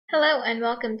Hello and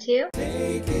welcome to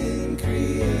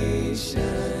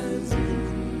TakenCreations.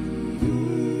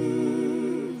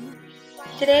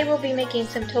 Today we'll be making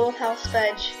some Toll House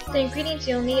fudge. The ingredients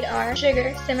you'll need are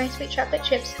sugar, semi-sweet chocolate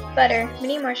chips, butter,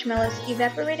 mini marshmallows,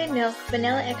 evaporated milk,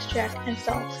 vanilla extract, and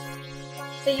salt.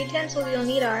 The utensils you'll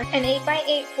need are an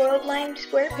 8x8 foiled lined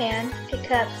square pan, a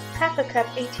cup, half a cup,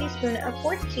 a teaspoon, a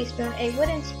fourth teaspoon, a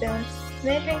wooden spoon,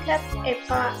 measuring cup, a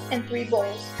pot, and 3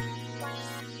 bowls.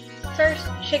 First,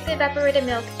 shake the evaporated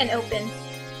milk and open.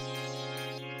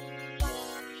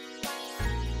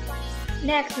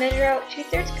 Next, measure out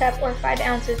 2/3 cup or 5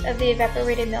 ounces of the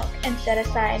evaporated milk and set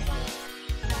aside.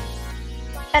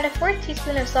 Add a 4th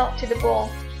teaspoon of salt to the bowl.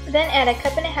 Then add a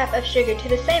 1.5 cups of sugar to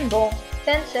the same bowl,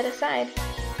 then set aside.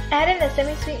 Add in the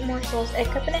semi-sweet morsels a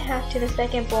 1.5 cups to the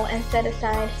second bowl and set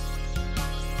aside.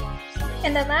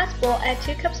 In the last bowl, add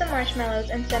 2 cups of marshmallows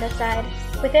and set aside.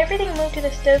 With everything moved to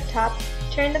the stove top,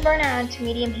 turn the burner on to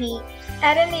medium heat.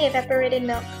 Add in the evaporated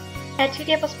milk. Add 2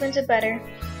 tablespoons of butter.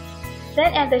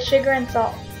 Then add the sugar and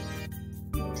salt.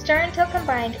 Stir until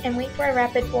combined and wait for a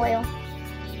rapid boil.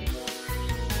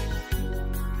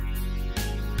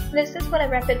 This is what a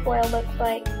rapid boil looks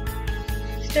like.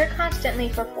 Stir constantly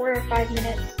for 4 or 5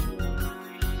 minutes.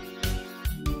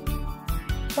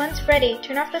 Once ready,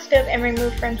 turn off the stove and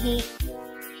remove from heat.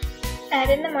 Add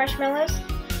in the marshmallows,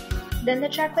 then the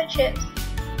chocolate chips,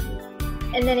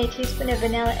 and then a teaspoon of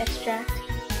vanilla extract.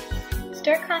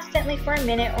 Stir constantly for a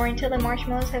minute or until the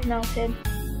marshmallows have melted.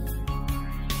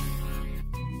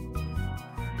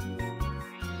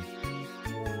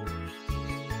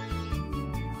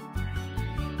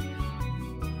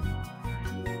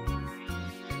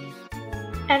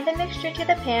 Add the mixture to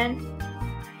the pan.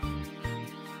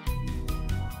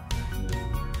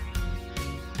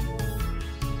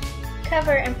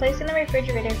 Cover and place in the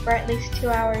refrigerator for at least 2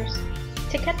 hours.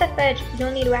 To cut the fudge,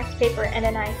 you'll need wax paper and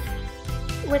a knife.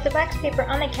 With the wax paper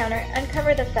on the counter,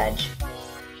 uncover the fudge.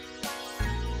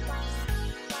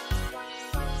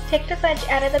 Take the fudge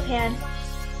out of the pan.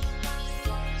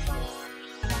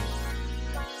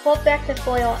 Fold back the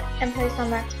foil and place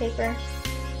on wax paper.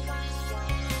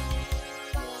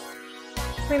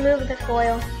 Remove the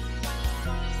foil.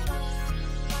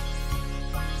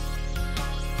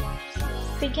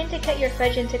 Begin to cut your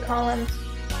fudge into columns.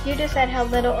 You decide how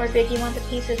little or big you want the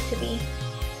pieces to be.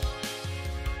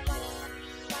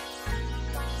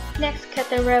 Next, cut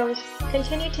the rows.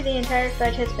 Continue till the entire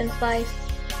fudge has been sliced.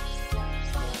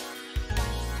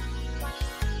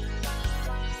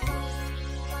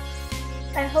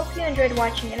 I hope you enjoyed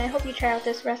watching and I hope you try out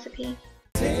this recipe.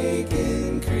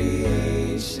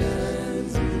 TakenCreations.